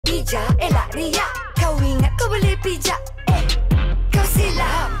pijak, elak riak. Kau ingat kau boleh pijak, kau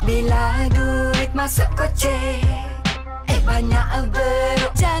silap. Bila duit masuk kocek, banyak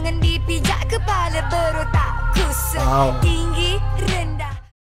beruk. Jangan dipijak kepala berotak. Kusut tinggi rendah.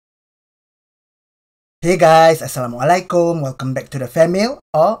 Hey guys, Assalamualaikum. Welcome back to the Famil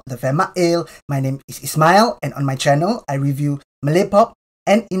or the Famail. My name is Ismail, and on my channel I review Malay-Pop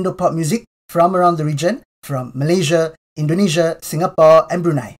and Indo-Pop music from around the region, from Malaysia, Indonesia, Singapore and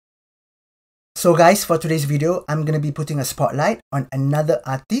Brunei. So guys, for today's video, I'm going to be putting a spotlight on another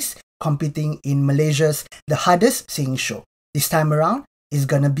artist competing in Malaysia's The Hardest Singing Show. This time around is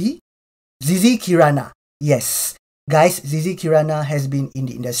going to be ZIZI KIRANA. Yes, guys, ZIZI KIRANA has been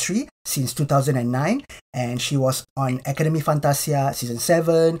in the industry since 2009, and she was on Academy Fantasia Season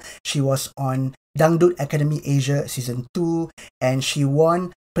 7, she was on Dangdut Academy Asia Season 2, and she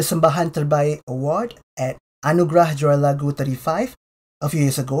won Persembahan Terbaik Award at Anugerah Juara Lagu 35 a few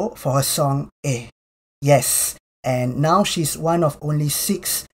years ago for her song Yes, and now she's one of only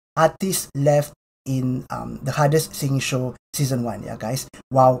 6 artists left in The Hardest Singing Show Season 1, yeah guys.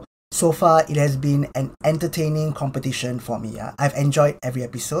 Wow. So far, it has been an entertaining competition for me. I've enjoyed every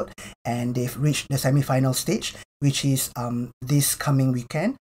episode, and they've reached the semi-final stage, which is this coming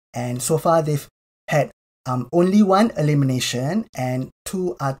weekend. And so far, they've had only 1 elimination and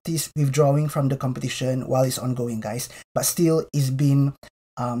 2 artists withdrawing from the competition while it's ongoing, guys. But still, it's been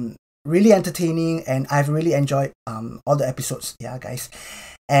really entertaining, and I've really enjoyed all the episodes, yeah, guys.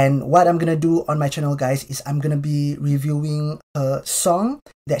 And what I'm gonna do on my channel, guys, is I'm gonna be reviewing a song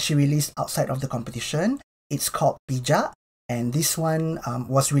that she released outside of the competition. It's called Pijak, and this one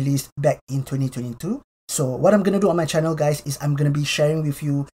was released back in 2022. So what I'm gonna do on my channel, guys, is I'm gonna be sharing with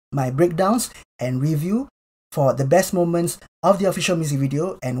you my breakdowns and review for the best moments of the official music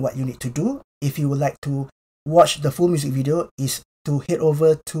video. And what you need to do if you would like to watch the full music video is to head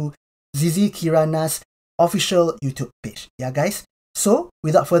over to ZIZI KIRANA's official YouTube page. Yeah, guys. So,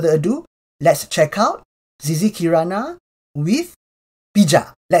 without further ado, let's check out ZIZI KIRANA with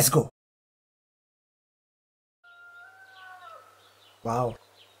Pijak. Let's go. Wow.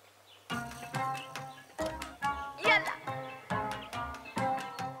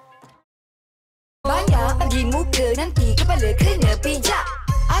 Banyak bagi muka, nanti kepala kena pijak.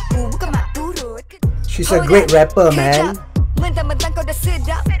 Aku bukan mak turut. She's a great rapper, man. Mentang-mentang kau dah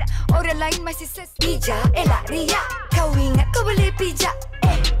sedap, orang lain masih pijak, elak riak. Kau ingat kau boleh pijak,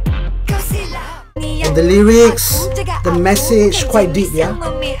 kau silap. And the lyrics, the message quite deep, yeah.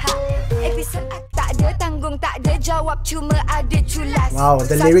 Tak ada tanggung, tak ada jawab, cuma ada culas. Wow,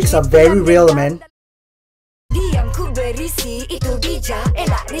 the lyrics are very real, man. Diam ku berisi, itu bijak,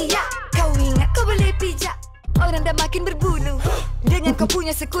 elak riak. Kau ingat kau boleh pijak, orang dah makin berbulu. Dengan kau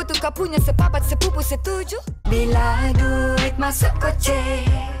punya sekutu, kau punya sepapat sepupu setuju. Bila duit masuk kocek,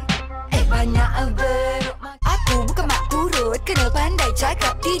 banyak beruk. Aku bukan mak turut, kena pandai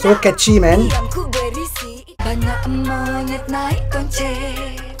cakap tidak. So catchy, man. Diam ku berisi, banyak monyet naik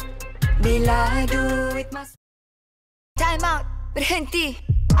koncek. Bila duit masuk. Time out, berhenti.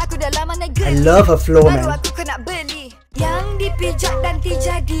 Aku dah lama naik geli. I love her flow, man. Baru aku kena beli. Yang dipijak nanti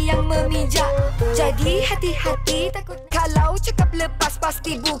jadi yang memijak. Jadi hati-hati, takut kalau cakap lepas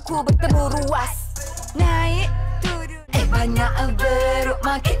pasti buku bertemu ruas. Naik turun, banyak beruk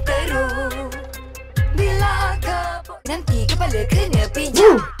makin teruk. Bila kepuk, nanti kepala kena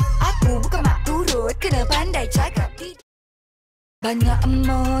pijak. Aku bukan mak turut, kena pandai cakap tidak. Banyak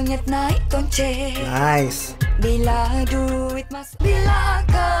monyet naik koncek. Nice. Bila duit masuk, bila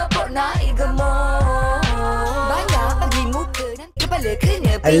kepuk naik gemuk. Banyak bagi muka, nanti kepala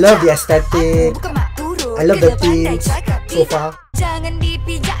kena pijak. I love the aesthetic. Aku bukan mak turut, I love the kena pandai themes cakap so tidak. far. Jangan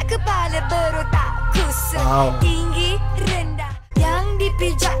dipijak kepala berotak. Kusut tinggi rendah. Yang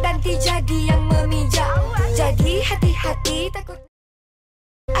dipijak nanti jadi yang memijak. Jadi hati-hati, takut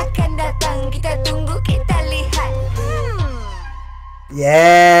akan datang. Kita tunggu, kita lihat.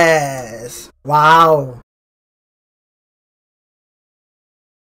 Yes. Wow.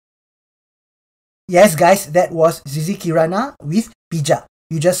 Yes, guys, that was ZIZI KIRANA with Pijak.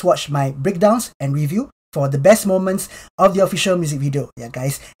 You just watched my breakdowns and review for the best moments of the official music video. Yeah,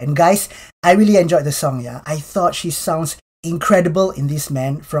 guys. And guys, I really enjoyed the song, yeah. I thought she sounds incredible in this,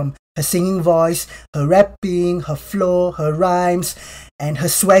 man. From her singing voice, her rapping, her flow, her rhymes, and her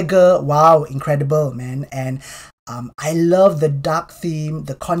swagger. Wow, incredible, man. And I love the dark theme,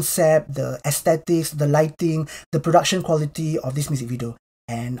 the concept, the aesthetics, the lighting, the production quality of this music video.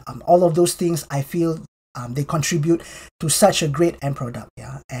 And all of those things, I feel they contribute to such a great end product,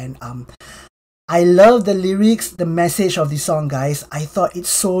 yeah. And I love the lyrics, the message of the song, guys. I thought it's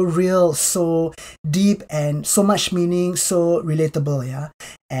so real, so deep, and so much meaning, so relatable, yeah.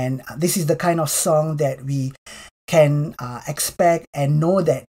 And this is the kind of song that we can expect and know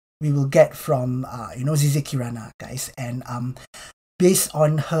that we will get from ZIZI KIRANA, guys. And based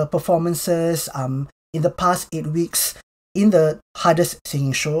on her performances in the past 8 weeks in the hardest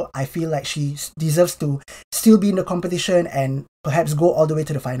singing show, I feel like she deserves to still be in the competition and perhaps go all the way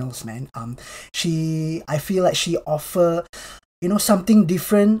to the finals, man. I feel like she offer something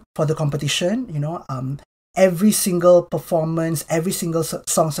different for the competition. Every single performance, every single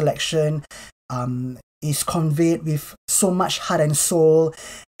song selection is conveyed with so much heart and soul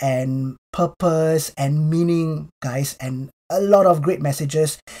and purpose and meaning, guys, and a lot of great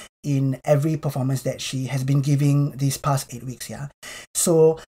messages in every performance that she has been giving these past 8 weeks, yeah.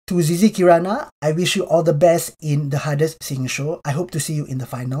 So to ZIZI KIRANA, I wish you all the best in the hardest singing show. I hope to see you in the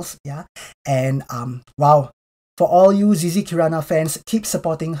finals, yeah. And wow, for all you ZIZI KIRANA fans, keep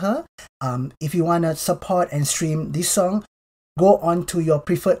supporting her. If you want to support and stream this song, go on to your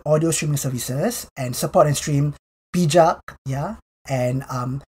preferred audio streaming services and support and stream Pijak, yeah. And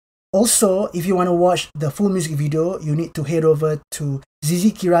also, if you want to watch the full music video, you need to head over to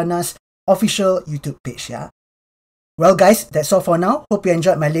ZIZI KIRANA's official YouTube page, yeah. Well, guys, that's all for now. Hope you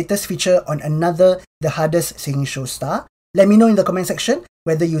enjoyed my latest feature on another The Hardest Singing Show star. Let me know in the comment section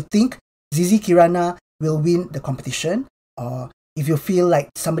whether you think ZIZI KIRANA will win the competition, or if you feel like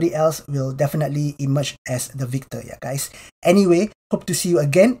somebody else will definitely emerge as the victor, yeah, guys. Anyway, hope to see you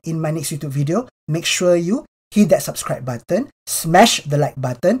again in my next YouTube video. Make sure you hit that subscribe button, smash the like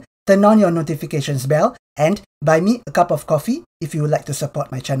button, turn on your notifications bell, and buy me a cup of coffee if you would like to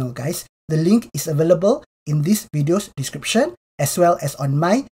support my channel, guys. The link is available in this video's description as well as on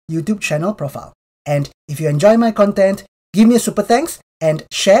my YouTube channel profile. And if you enjoy my content, give me a super thanks and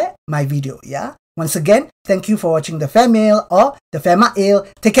share my video, yeah? Once again, thank you for watching the Fam Mail or the Fama Ale.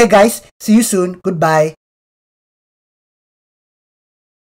 Take care, guys. See you soon. Goodbye.